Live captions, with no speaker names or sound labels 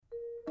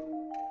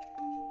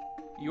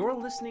You're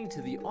listening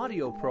to the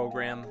audio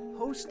program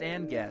Host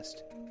and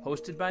Guest,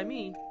 hosted by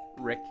me,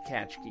 Rick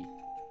Katchke.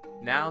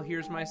 Now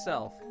here's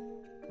myself,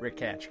 Rick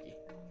Katchke.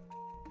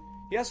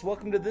 Yes,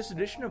 welcome to this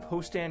edition of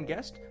Host and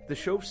Guest. The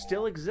show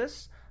still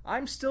exists.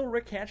 I'm still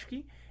Rick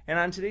Katchke, and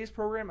on today's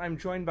program I'm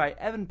joined by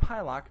Evan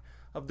Pylok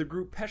of the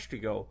group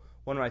Peshtigo,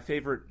 one of my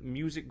favorite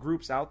music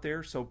groups out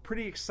there, so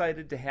pretty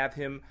excited to have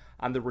him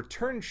on the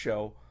return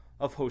show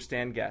of Host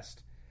and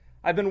Guest.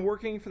 I've been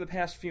working for the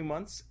past few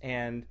months,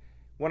 and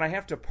when I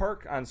have to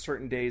park on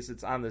certain days,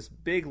 it's on this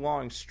big,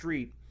 long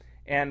street.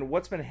 And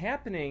what's been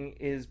happening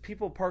is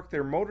people park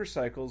their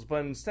motorcycles,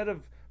 but instead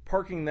of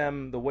parking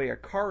them the way a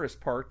car is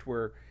parked,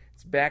 where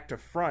it's back to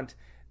front,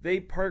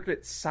 they park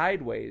it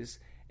sideways.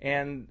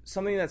 And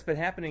something that's been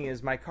happening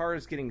is my car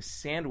is getting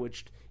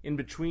sandwiched in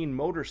between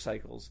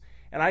motorcycles.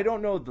 And I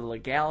don't know the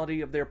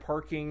legality of their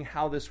parking,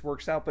 how this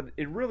works out, but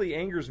it really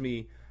angers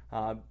me.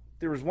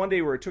 There was one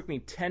day where it took me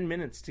 10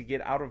 minutes to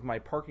get out of my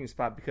parking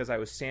spot because I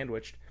was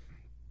sandwiched.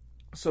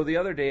 So the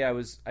other day I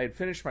had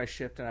finished my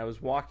shift and I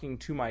was walking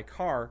to my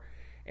car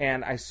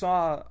and I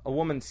saw a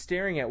woman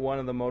staring at one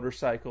of the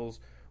motorcycles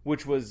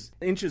which was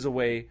inches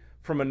away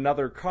from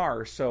another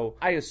car. So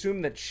I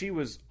assumed that she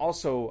was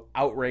also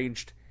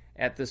outraged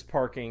at this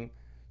parking.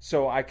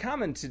 So I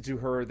commented to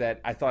her that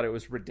I thought it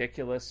was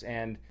ridiculous,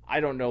 and I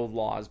don't know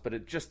laws, but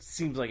it just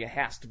seems like it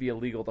has to be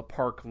illegal to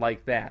park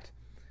like that.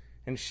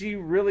 And she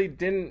really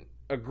didn't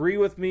agree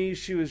with me.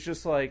 She was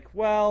just like,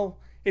 well,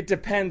 it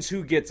depends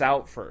who gets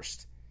out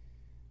first.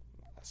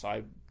 So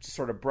I just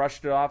sort of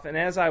brushed it off, and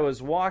as I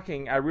was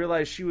walking, I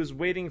realized she was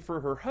waiting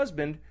for her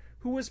husband,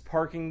 who was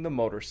parking the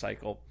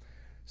motorcycle.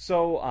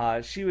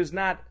 So she was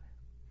not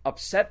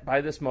upset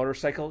by this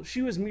motorcycle.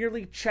 She was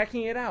merely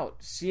checking it out,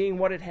 seeing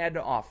what it had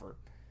to offer.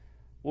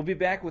 We'll be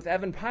back with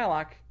Evan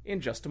Pylok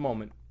in just a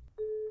moment.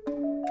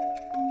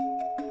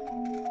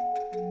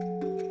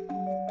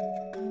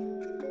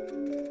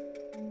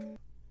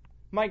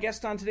 My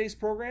guest on today's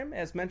program,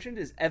 as mentioned,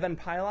 is Evan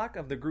Pylok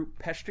of the group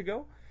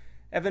Peshtigo.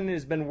 Evan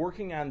has been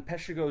working on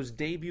Peshtigo's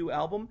debut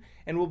album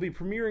and will be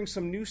premiering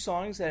some new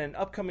songs at an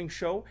upcoming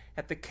show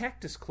at the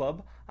Cactus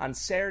Club on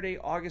Saturday,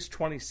 August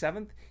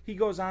 27th. He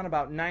goes on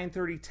about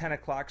 9:30, 10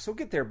 o'clock, so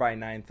get there by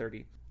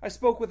 9:30. I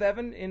spoke with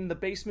Evan in the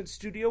basement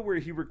studio where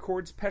he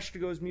records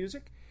Peshtigo's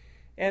music.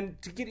 And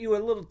to get you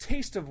a little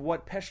taste of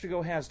what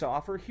Peshtigo has to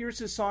offer, here's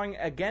his song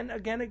Again,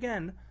 Again,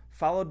 Again,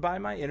 followed by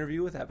my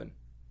interview with Evan.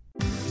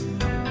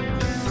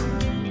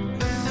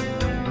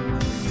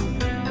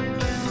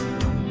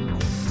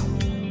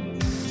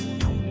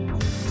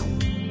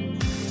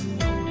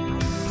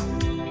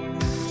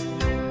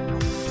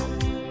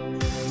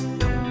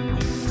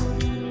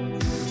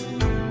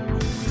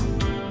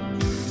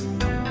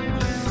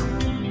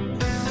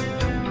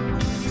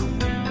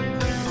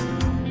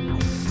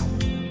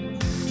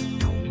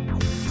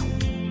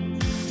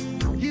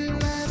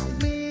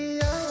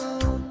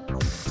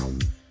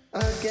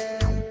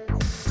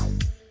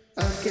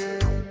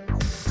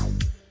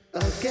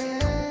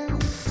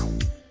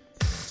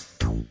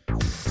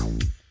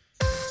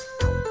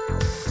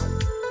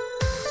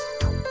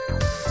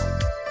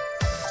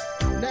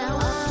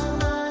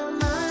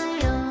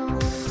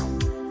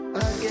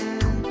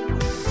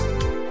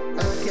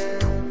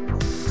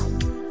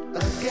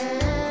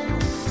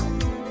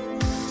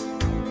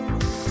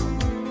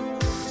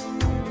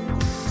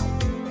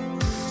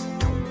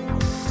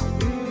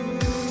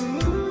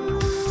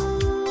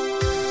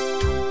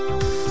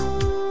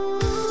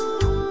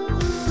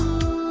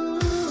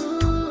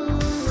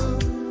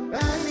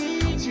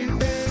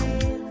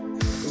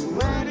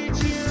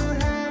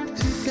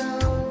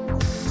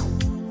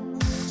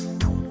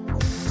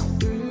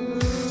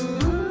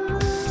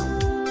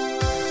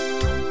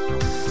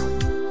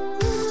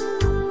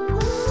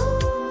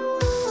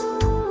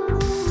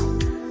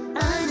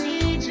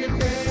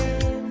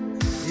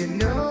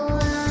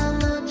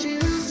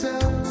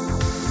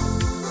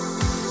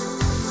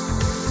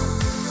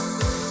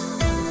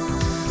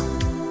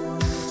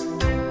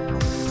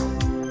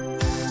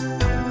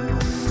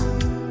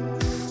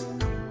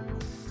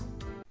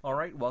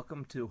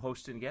 Welcome to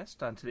Host and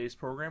Guest. On today's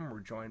program, we're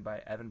joined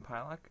by Evan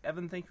Pylok.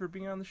 Evan, thank you for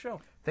being on the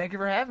show. Thank you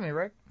for having me,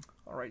 Rick.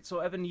 All right, so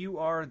Evan, you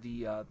are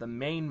the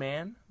main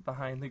man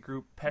behind the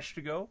group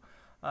Peshtigo.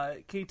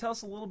 Can you tell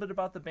us a little bit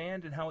about the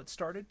band and how it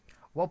started?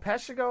 Well,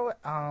 Peshtigo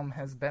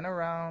has been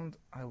around,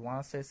 I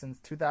want to say, since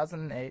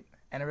 2008.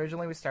 And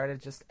originally we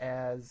started just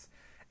as,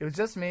 it was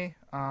just me,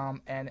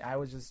 and I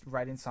was just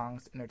writing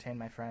songs to entertain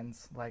my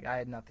friends. Like, I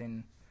had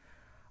nothing,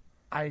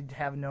 I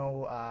have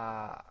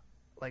no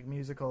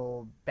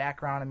musical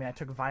background. I mean, I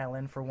took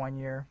violin for 1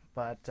 year,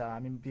 but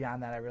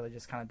beyond that, I really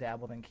just kind of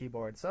dabbled in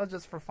keyboards. So it was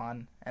just for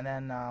fun. And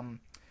then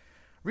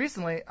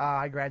recently,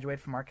 I graduated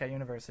from Marquette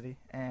University,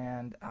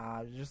 and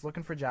I was just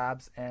looking for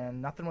jobs,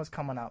 and nothing was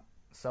coming up.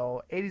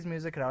 So 80s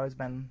music had always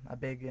been a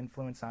big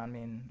influence on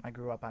me, and I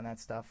grew up on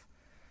that stuff.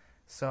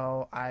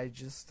 So I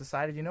just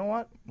decided, you know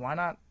what, why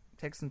not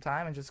take some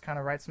time and just kind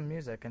of write some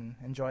music and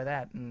enjoy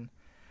that. And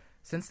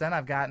since then,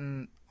 I've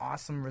gotten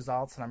awesome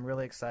results, and I'm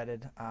really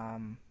excited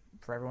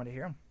for everyone to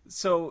hear them.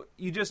 So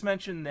you just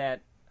mentioned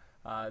that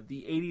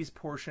the 80s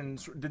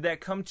portions, did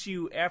that come to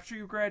you after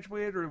you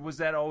graduated, or was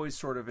that always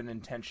sort of an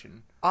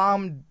intention?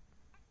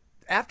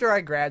 After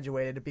I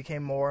graduated, it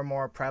became more and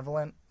more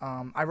prevalent.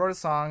 I wrote a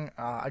song,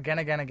 Again,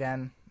 Again,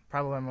 Again,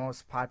 probably my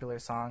most popular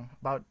song,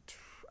 about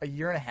a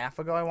year and a half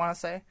ago, I want to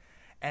say.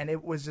 And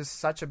it was just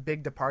such a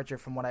big departure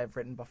from what I've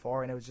written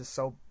before, and it was just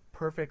so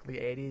perfectly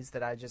 80s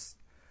that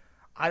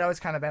I'd always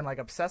kind of been, like,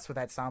 obsessed with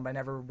that sound, but I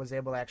never was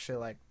able to actually,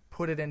 like,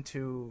 put it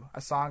into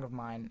a song of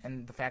mine.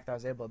 And the fact that I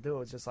was able to do it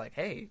was just like,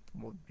 hey,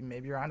 well,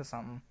 maybe you're onto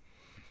something.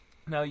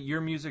 Now,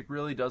 your music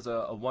really does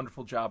a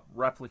wonderful job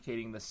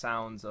replicating the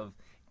sounds of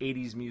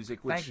 80s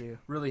music, which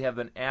really have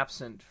been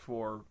absent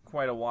for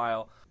quite a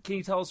while. Can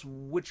you tell us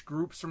which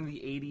groups from the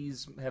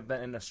 80s have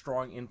been a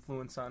strong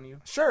influence on you?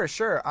 Sure.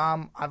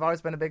 I've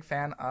always been a big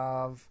fan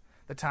of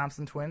the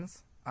Thompson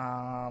Twins,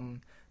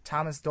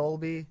 Thomas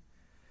Dolby.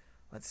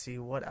 Let's see,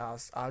 what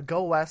else?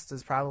 Go West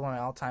is probably my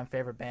all-time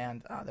favorite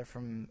band. They're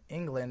from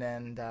England,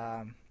 and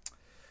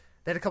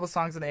they had a couple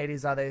songs in the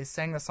 80s. They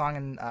sang the song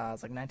in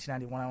it's like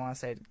 1991, I want to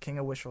say, King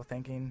of Wishful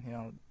Thinking. You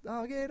know,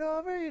 I'll get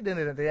over you.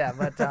 Yeah,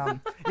 but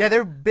yeah,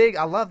 they're big.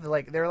 I love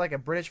they're like a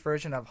British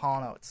version of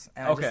Hall & Oates,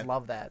 and I just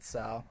love that.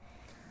 So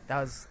that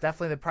was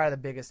definitely probably the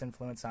biggest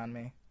influence on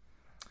me.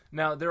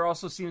 Now, there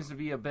also seems to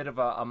be a bit of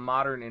a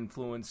modern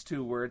influence,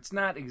 too, where it's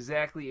not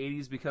exactly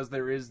 80s because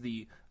there is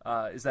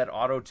is that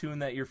auto-tune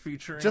that you're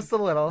featuring? Just a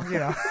little, you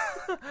know.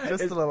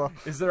 Just a little.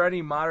 Is there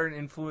any modern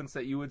influence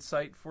that you would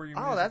cite for your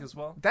music as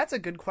well? That's a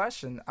good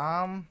question.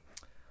 A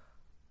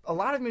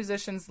lot of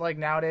musicians, like,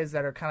 nowadays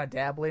that are kind of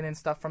dabbling in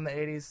stuff from the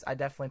 80s, I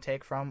definitely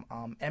take from.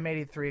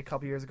 M83 a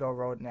couple years ago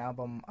wrote an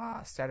album,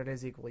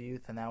 Saturdays Equal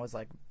Youth, and that was,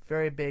 like,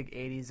 very big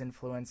 80s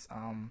influence.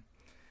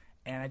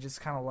 And I just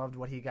kind of loved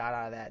what he got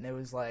out of that. And it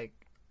was like,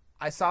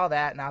 I saw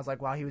that and I was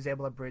like, wow, he was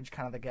able to bridge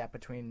kind of the gap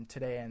between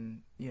today and,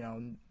 you know,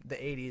 the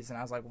 80s. And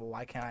I was like, well,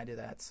 why can't I do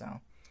that?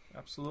 So,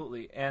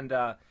 absolutely. And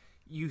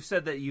you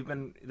said that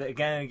Again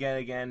and Again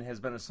Again has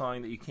been a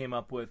song that you came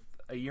up with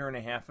a year and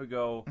a half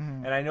ago.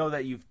 Mm-hmm. And I know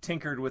that you've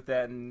tinkered with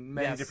that in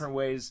many different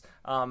ways.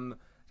 Can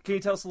you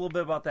tell us a little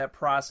bit about that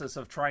process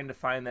of trying to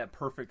find that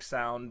perfect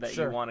sound that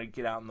you want to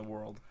get out in the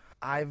world?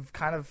 I've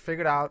kind of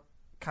figured out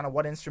kind of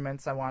what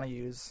instruments I want to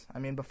use. I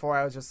mean, before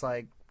I was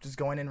just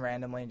going in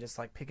randomly and just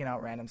like picking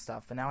out random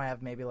stuff. And now I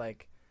have maybe I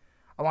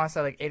want to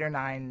say 8 or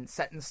 9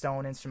 set in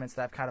stone instruments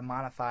that I've kind of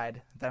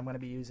modified that I'm going to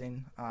be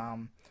using.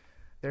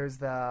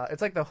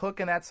 It's like the hook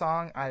in that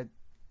song.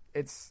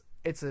 It's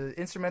an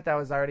instrument that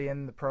was already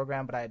in the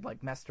program, but I'd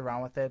like messed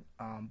around with it.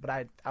 But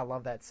I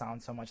love that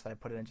sound so much that I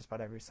put it in just about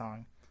every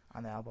song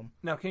on the album.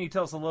 Now, can you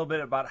tell us a little bit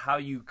about how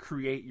you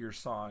create your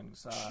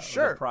songs?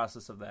 Sure. The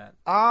process of that.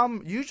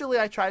 Usually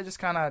I try to just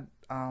kind of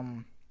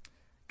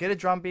get a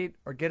drum beat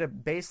or get a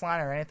bass line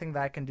or anything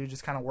that I can do,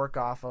 just kind of work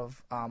off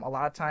of. A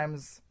lot of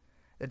times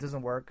it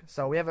doesn't work.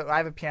 So I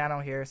have a piano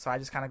here, so I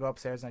just kind of go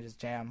upstairs and I just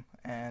jam.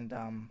 And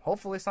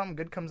hopefully something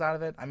good comes out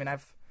of it. I mean,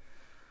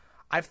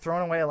 I've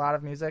thrown away a lot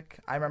of music.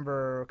 I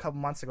remember a couple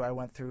months ago I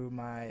went through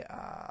my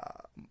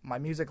my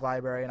music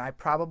library and I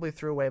probably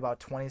threw away about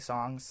 20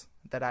 songs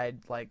that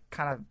I'd like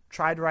kind of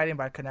tried writing,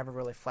 but I could never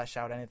really flesh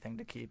out anything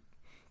to keep.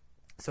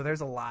 So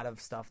there's a lot of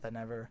stuff that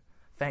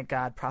thank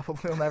God,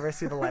 probably will never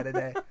see the light of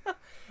day.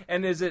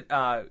 And is it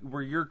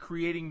where you're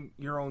creating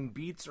your own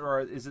beats, or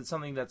is it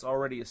something that's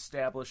already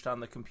established on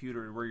the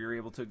computer where you're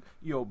able to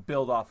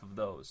build off of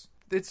those?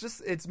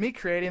 It's me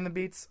creating the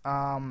beats.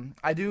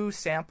 I do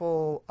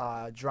sample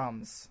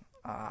drums.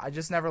 I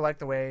just never liked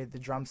the way the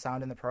drums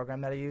sound in the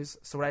program that I use.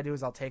 So what I do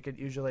is I'll take it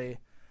usually.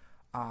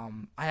 I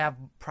have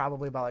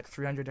probably about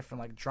 300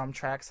 different drum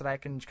tracks that I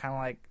can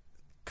kind of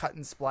cut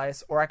and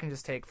splice, or I can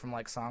just take from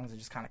songs and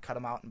just kind of cut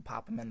them out and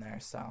pop them in there.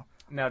 So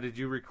now, did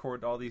you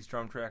record all these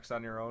drum tracks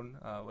on your own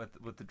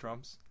with the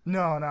drums?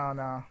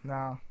 No.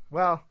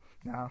 Well,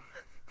 no.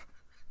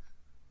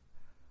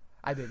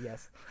 I did,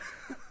 yes.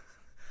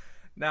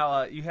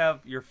 Now, you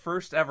have your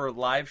first ever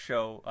live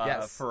show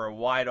yes. for a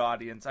wide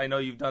audience. I know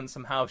you've done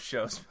some house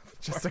shows before.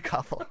 Just a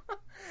couple.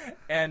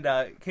 And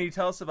can you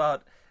tell us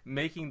about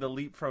making the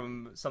leap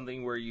from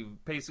something where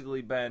you've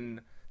basically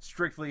been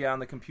strictly on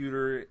the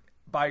computer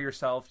by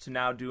yourself to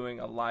now doing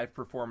a live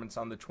performance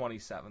on the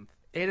 27th?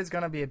 It is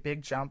going to be a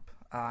big jump.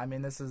 I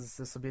mean, this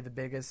will be the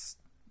biggest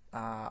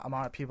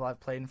amount of people I've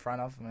played in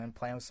front of. I've been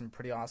playing with some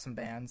pretty awesome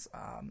bands,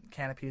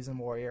 Canopies and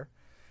Warrior.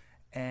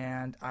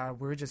 And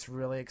we're just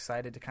really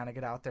excited to kind of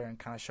get out there and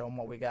kind of show them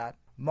what we got.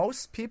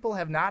 Most people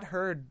have not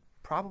heard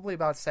probably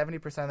about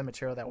 70% of the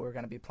material that we're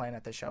going to be playing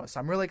at the show. So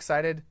I'm really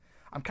excited.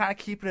 I'm kind of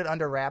keeping it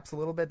under wraps a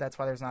little bit. That's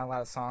why there's not a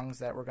lot of songs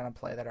that we're going to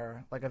play that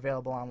are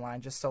available online,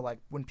 just so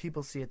when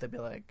people see it, they'll be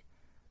like,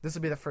 this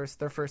will be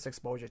their first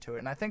exposure to it.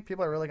 And I think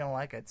people are really going to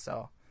like it,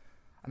 so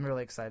I'm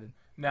really excited.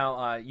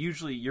 Now,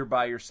 usually you're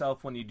by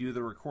yourself when you do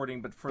the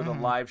recording, but for the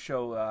live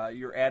show,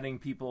 you're adding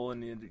people,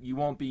 and you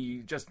won't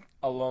be just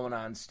alone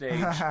on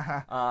stage.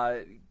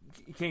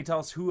 Can you tell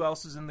us who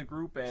else is in the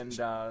group and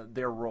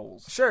their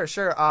roles? Sure.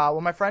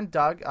 Well, my friend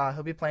Doug,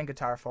 he'll be playing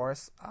guitar for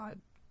us.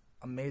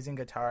 Amazing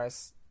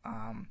guitarist.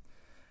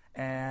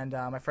 And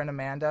my friend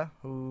Amanda,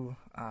 who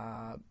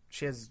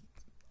she has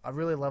a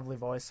really lovely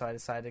voice, so I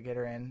decided to get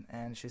her in,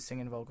 and she's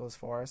singing vocals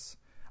for us.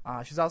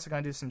 She's also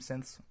going to do some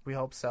synths, we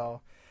hope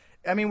so.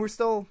 I mean, we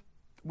still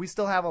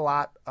have a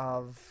lot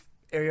of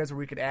areas where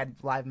we could add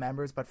live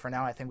members, but for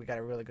now I think we got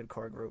a really good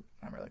core group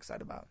I'm really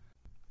excited about.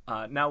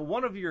 Now,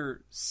 one of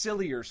your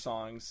sillier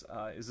songs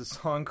is a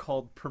song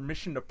called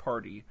Permission to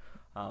Party.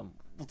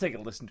 We'll take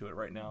a listen to it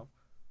right now.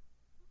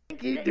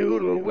 Yankee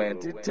Doodle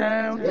went to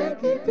town.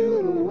 Yankee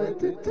Doodle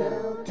went to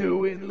town.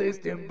 To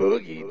enlist and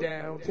boogie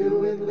down.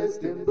 To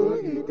enlist and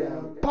boogie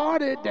down.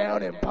 Party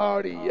down and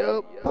party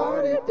up.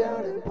 Party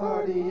down and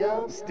party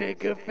up.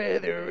 Stick a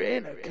feather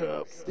in a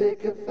cup.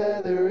 Stick a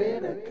feather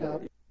in a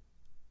cup.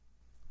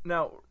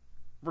 Now,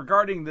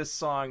 regarding this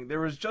song,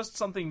 there was just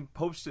something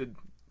posted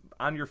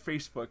on your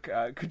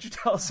Facebook. Could you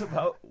tell us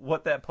about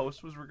what that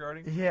post was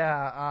regarding?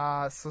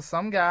 Yeah, so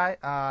some guy,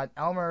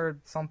 Elmer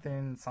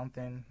something,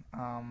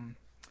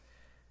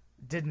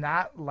 did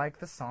not like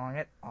the song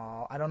at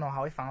all. I don't know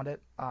how he found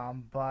it,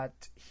 but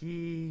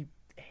he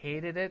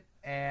hated it,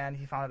 and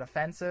he found it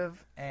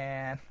offensive,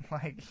 and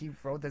like he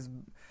wrote this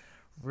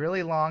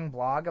really long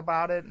blog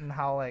about it and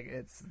how like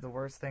it's the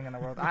worst thing in the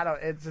world.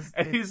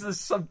 And he's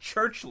some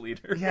church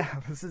leader. Yeah,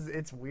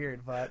 it's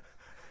weird, but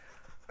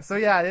so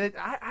yeah,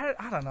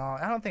 I don't know.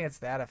 I don't think it's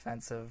that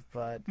offensive,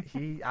 but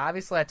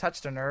I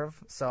touched a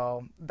nerve,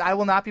 so I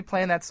will not be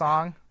playing that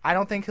song. I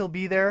don't think he'll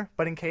be there,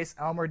 but in case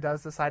Elmer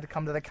does decide to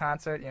come to the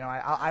concert,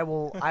 I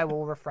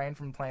will refrain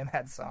from playing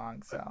that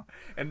song. So.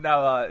 And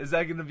now, is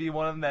that going to be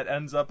one of them that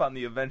ends up on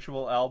the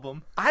eventual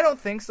album? I don't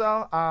think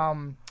so.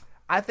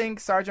 I think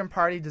Sergeant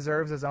Party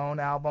deserves his own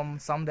album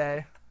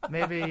someday.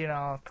 Maybe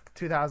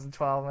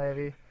 2012,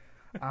 maybe.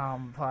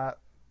 But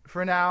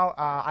for now,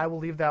 I will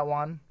leave that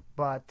one.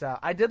 But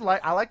I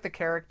like the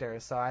character,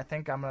 so I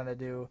think I'm gonna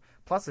do.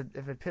 Plus,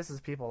 if it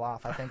pisses people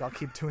off, I think I'll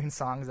keep doing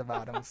songs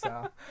about him.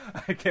 So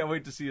I can't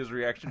wait to see his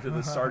reaction to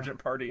the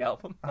Sergeant Party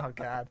album. Oh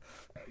God!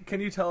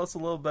 Can you tell us a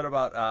little bit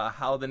about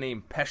how the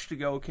name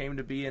Peshtigo came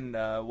to be and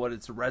what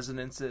its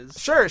resonance is?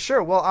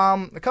 Sure.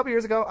 Well, a couple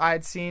years ago, I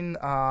had seen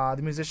the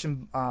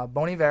musician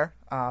Bon Iver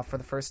for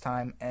the first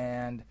time,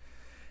 and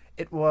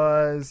it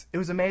was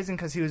amazing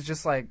because he was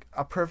just like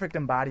a perfect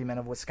embodiment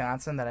of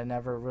Wisconsin that I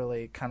never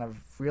really kind of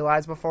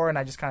realized before, and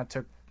I just kind of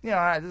took,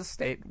 this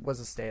state was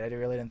a state. I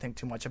really didn't think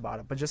too much about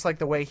it, but just like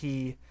the way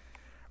he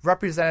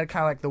represented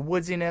kind of like the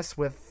woodsiness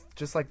with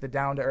just like the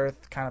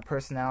down-to-earth kind of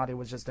personality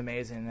was just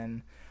amazing,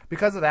 and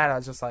because of that, I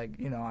was just like,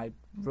 I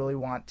really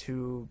want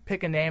to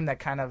pick a name that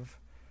kind of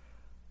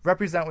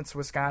represents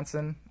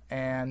Wisconsin.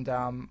 And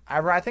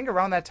I think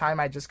around that time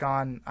I'd just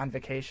gone on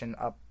vacation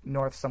up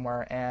north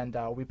somewhere, and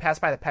we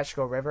passed by the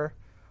Peshtigo River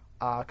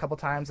a couple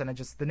times, and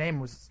the name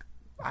was,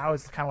 I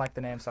always kind of liked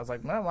the name, so I was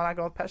like, well, why not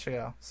go with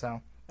Peshtigo?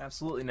 So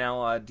absolutely.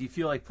 Now, do you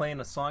feel like playing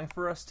a song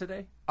for us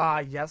today?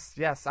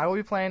 Yes. I will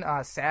be playing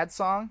a sad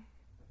song,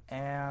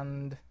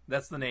 and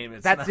that's the name.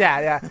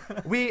 Yeah.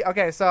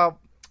 So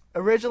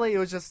originally it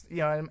was just in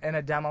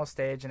a demo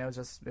stage, and it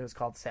was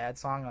called Sad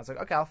Song, and I was like,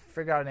 okay, I'll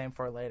figure out a name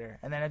for it later,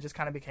 and then it just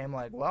kind of became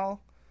like,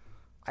 well,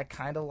 I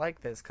kind of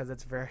like this because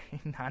it's very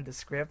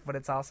nondescript, but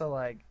it's also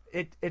like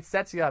it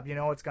sets you up. You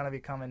know what's going to be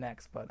coming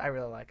next, but I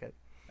really like it.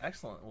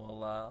 Excellent.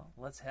 Well,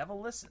 let's have a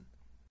listen.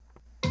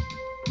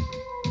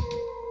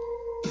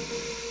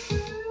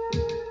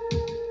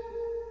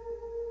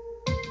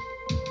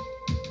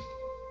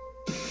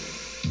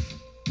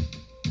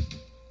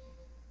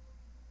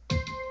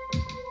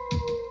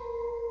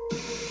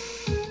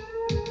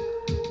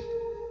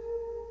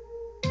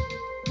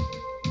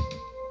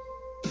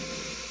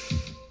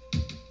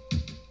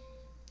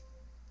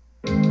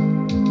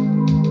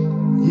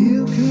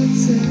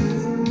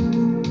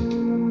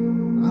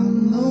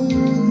 I'm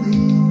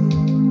lonely.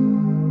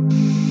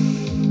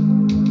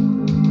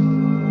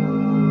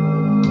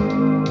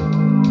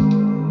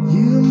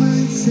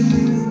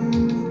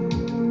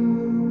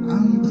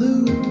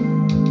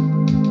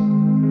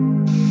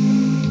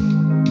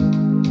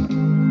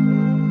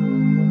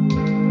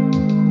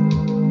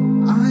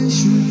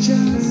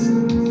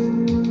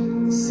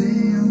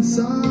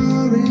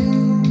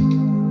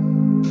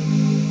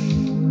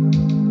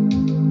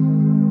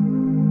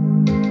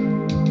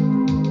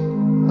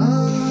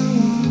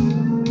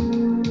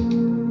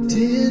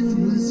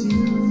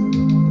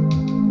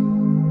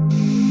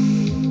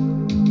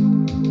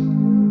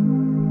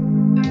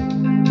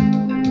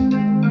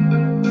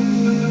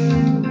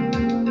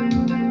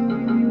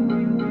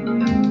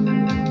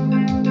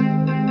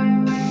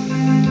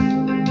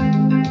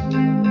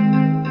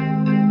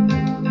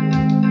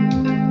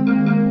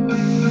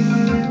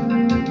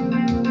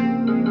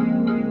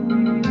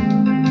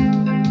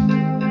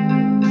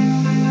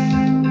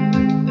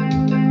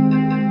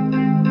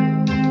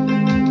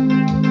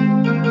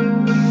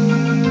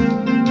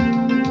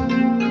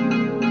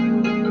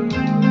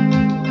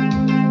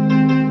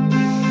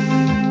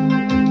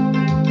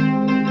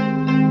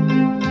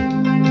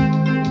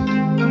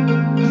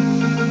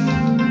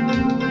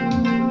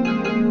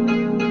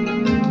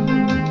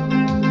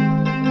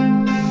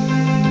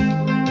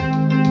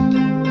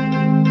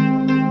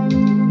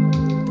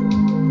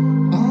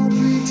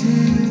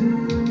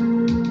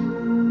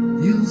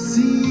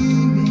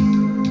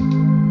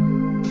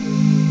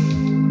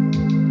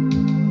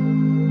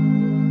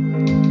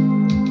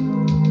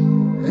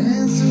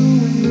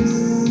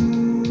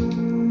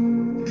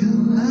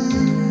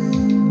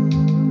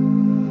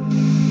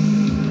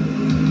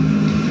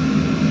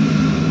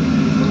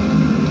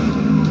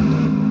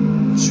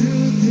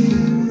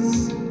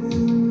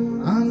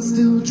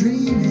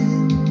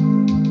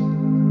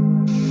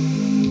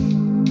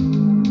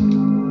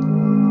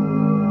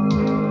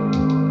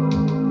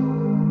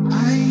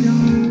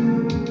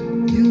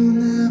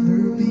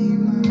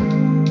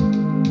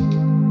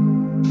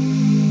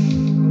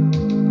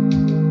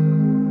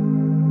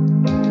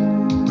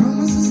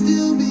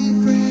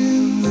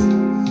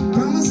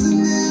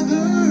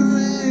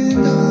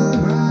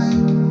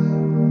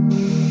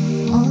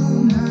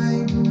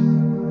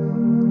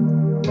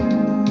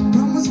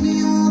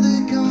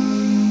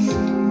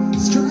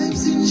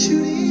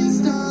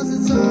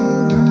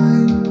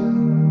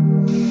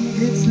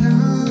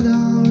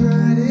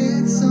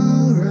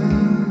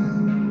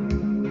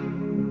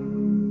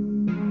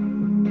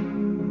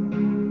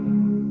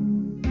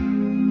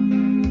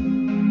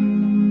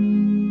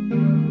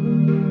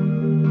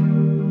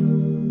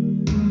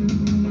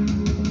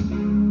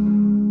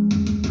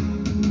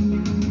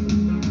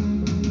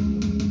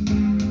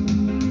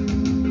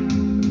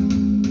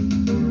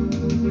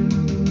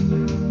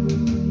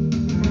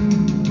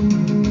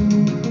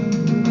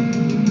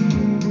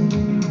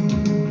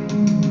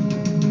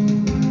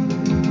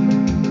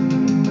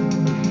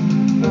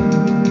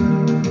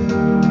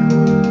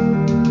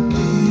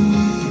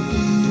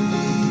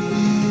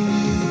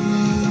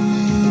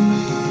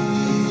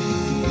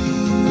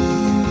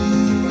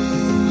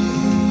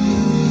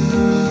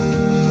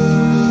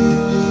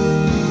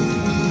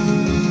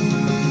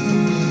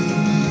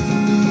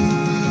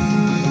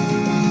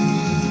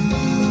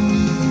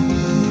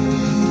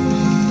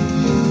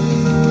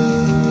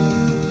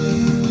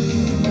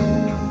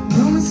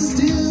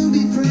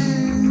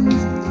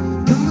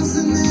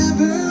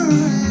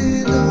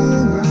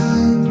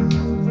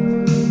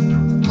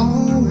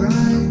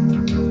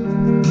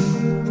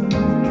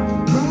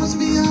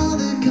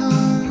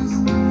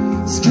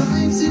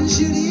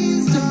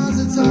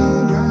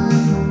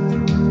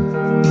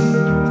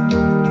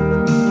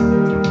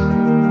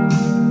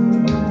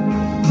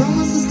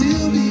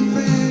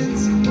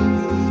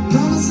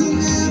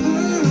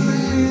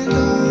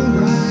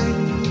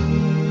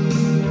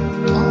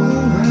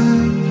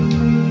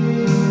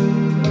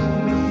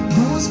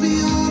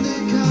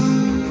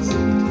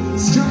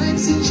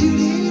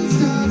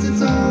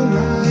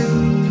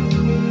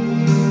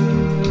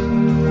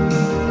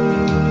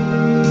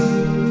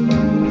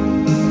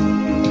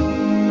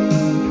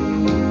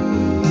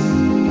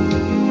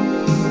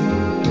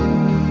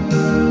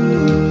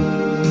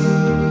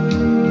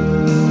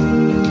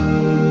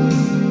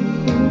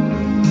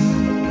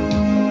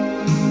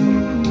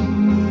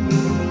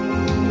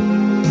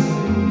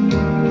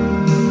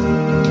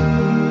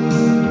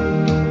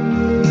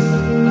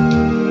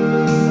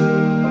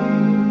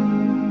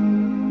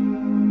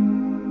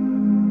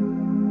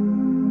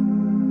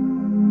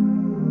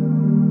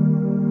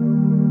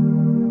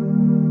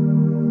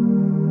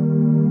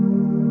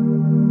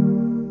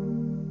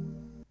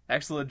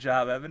 excellent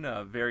job, Evan.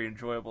 A very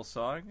enjoyable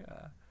song.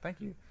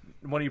 Thank you.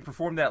 When you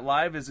perform that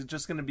live, is it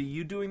just going to be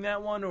you doing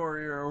that one,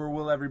 or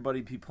will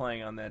everybody be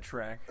playing on that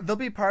track? There'll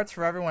be parts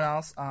for everyone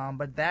else,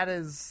 but that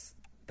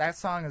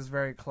song is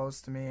very close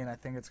to me, and I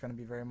think it's going to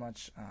be very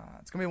much.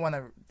 It's going to be one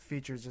that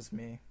features just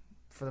me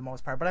for the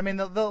most part. But I mean,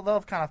 they'll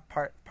have kind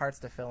of parts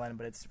to fill in,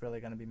 but it's really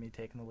going to be me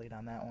taking the lead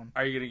on that one.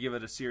 Are you going to give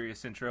it a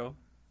serious intro?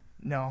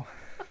 No.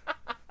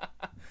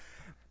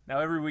 Now,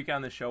 every week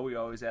on the show, we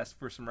always ask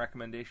for some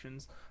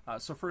recommendations.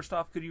 So first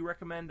off, could you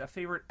recommend a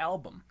favorite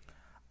album?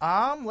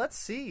 Let's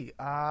see.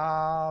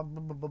 Right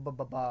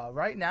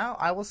now,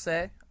 I will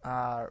say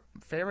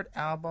favorite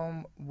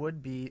album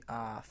would be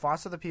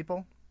Foster the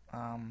People.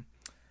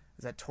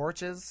 Is that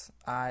Torches?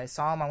 I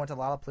saw them. I went to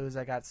Lollapalooza.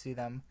 I got to see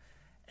them,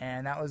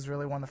 and that was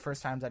really one of the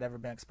first times I'd ever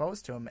been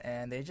exposed to them.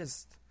 And they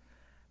just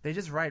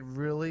write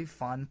really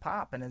fun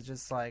pop, and it's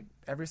just like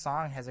every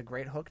song has a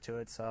great hook to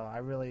it. So I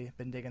really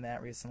been digging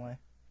that recently.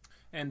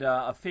 And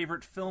a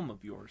favorite film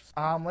of yours?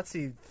 Let's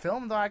see.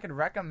 Film that I could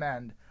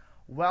recommend.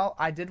 Well,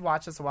 I did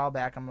watch this a while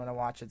back. I'm going to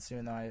watch it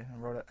soon, though.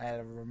 I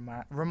had a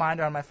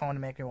reminder on my phone to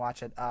make me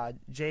watch it.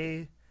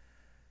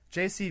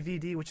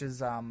 JCVD, which is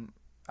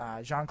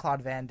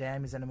Jean-Claude Van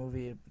Damme. He's in a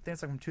movie, I think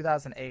it's like from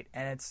 2008,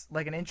 and it's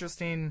like an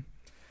interesting...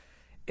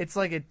 It's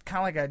like kind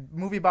of like a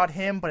movie about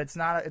him, but it's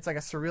not. It's like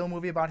a surreal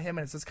movie about him,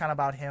 and it's just kind of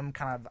about him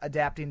kind of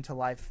adapting to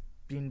life,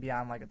 being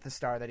beyond like the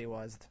star that he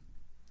was.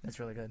 It's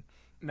really good.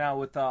 Now,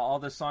 with all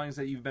the songs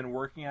that you've been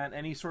working on,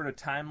 any sort of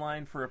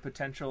timeline for a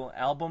potential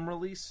album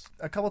release?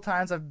 A couple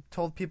times I've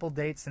told people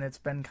dates, and it's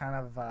been kind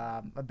of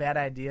a bad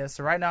idea.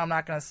 So right now I'm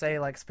not going to say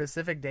like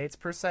specific dates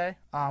per se,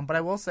 but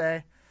I will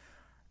say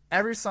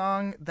every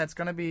song that's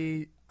going to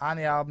be on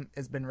the album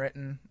has been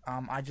written.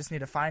 I just need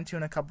to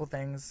fine-tune a couple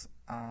things,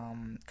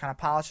 kind of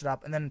polish it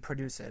up, and then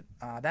produce it.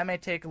 That may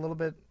take a little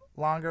bit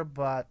longer,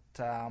 but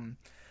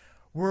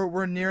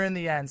we're nearing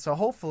the end. So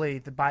hopefully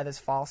by this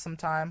fall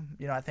sometime,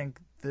 I think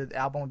the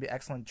album would be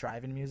excellent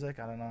driving music.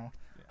 I don't know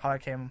how I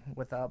came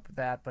with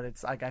that, but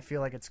it's like I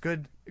feel like it's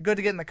good to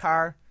get in the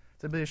car.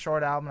 It'll be a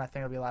short album, and I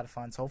think it'll be a lot of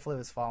fun. So hopefully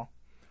this fall.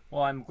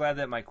 Well, I'm glad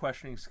that my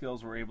questioning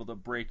skills were able to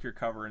break your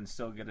cover and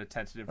still get a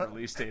tentative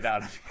release date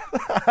out of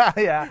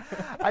you. Yeah,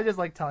 I just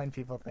like telling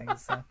people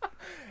things. So.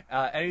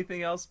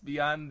 Anything else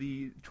beyond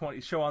the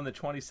show on the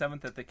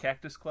 27th at the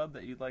Cactus Club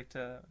that you'd like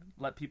to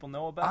let people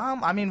know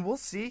about? I mean, we'll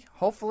see.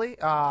 Hopefully,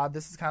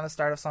 this is kind of the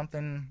start of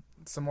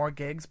some more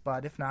gigs,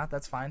 but if not,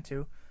 that's fine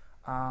too.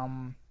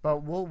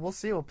 But we'll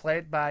see. We'll play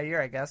it by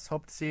ear, I guess.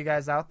 Hope to see you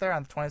guys out there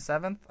on the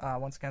 27th.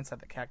 Once again, it's at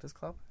the Cactus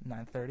Club,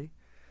 9:30.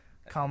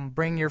 Come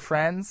bring your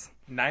friends.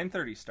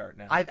 9:30 start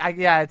now.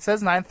 Yeah, it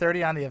says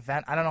 9:30 on the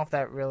event. I don't know if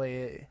that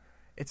really...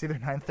 It's either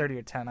 9:30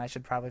 or 10. I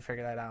should probably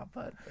figure that out.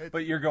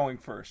 But you're going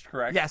first,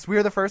 correct? Yes, we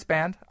are the first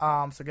band.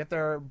 So get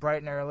there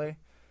bright and early.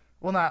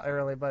 Well, not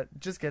early, but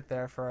just get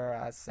there for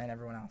us and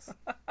everyone else.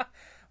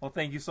 Well,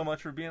 thank you so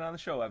much for being on the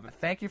show, Evan.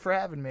 Thank you for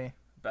having me.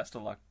 Best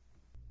of luck.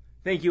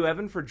 Thank you,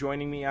 Evan, for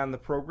joining me on the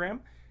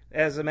program.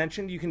 As I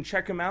mentioned, you can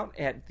check him out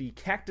at the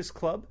Cactus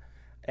Club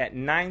at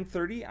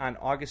 9:30 on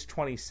August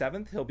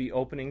 27th. He'll be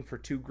opening for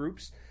 2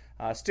 groups.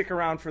 Stick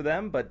around for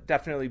them, but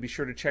definitely be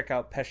sure to check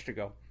out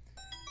Peshtigo.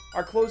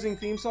 Our closing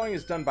theme song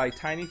is done by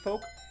Tiny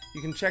Folk.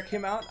 You can check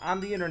him out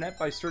on the internet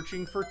by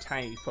searching for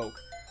Tiny Folk.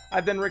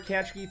 I've been Rick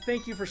Hatchke.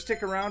 Thank you for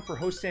sticking around for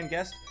Host and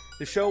Guest.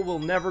 The show will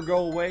never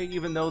go away,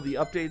 even though the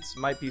updates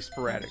might be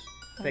sporadic.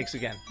 Thanks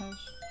again.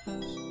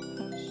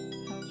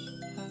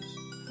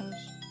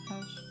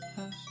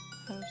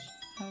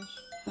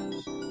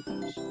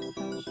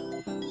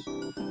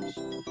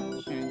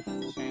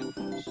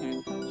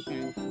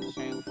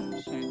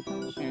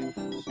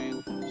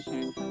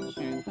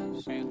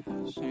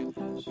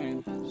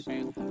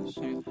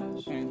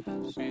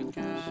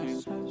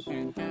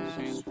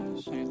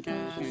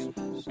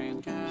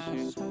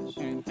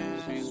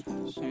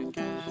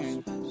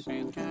 Gas.